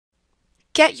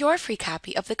Get your free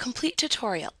copy of the complete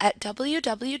tutorial at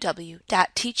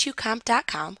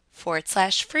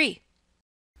www.teachucomp.com/free.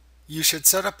 You should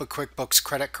set up a QuickBooks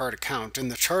credit card account in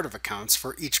the chart of accounts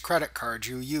for each credit card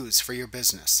you use for your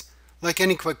business. Like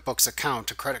any QuickBooks account,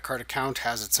 a credit card account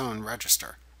has its own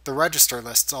register. The register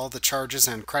lists all the charges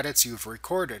and credits you've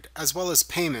recorded, as well as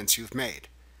payments you've made.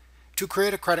 To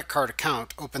create a credit card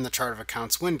account, open the Chart of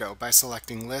Accounts window by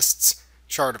selecting Lists,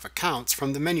 Chart of Accounts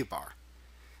from the menu bar.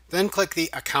 Then click the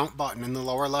Account button in the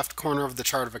lower left corner of the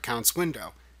Chart of Accounts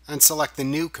window and select the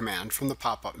New command from the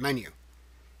pop-up menu.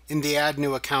 In the Add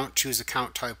New Account, Choose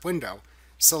Account Type window,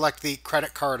 select the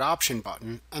Credit Card Option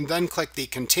button and then click the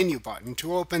Continue button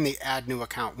to open the Add New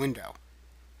Account window.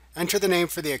 Enter the name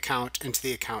for the account into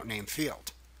the Account Name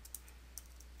field.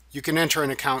 You can enter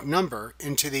an account number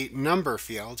into the Number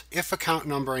field if account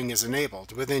numbering is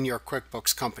enabled within your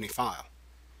QuickBooks company file.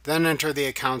 Then enter the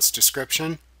account's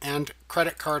description and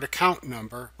credit card account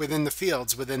number within the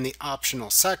fields within the Optional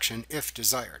section if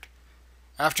desired.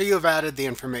 After you have added the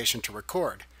information to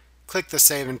record, click the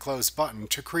Save and Close button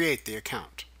to create the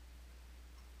account.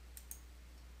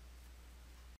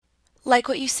 Like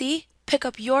what you see? Pick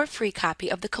up your free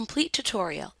copy of the complete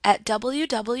tutorial at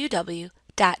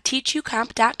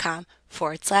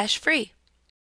www.teachucomp.com/free.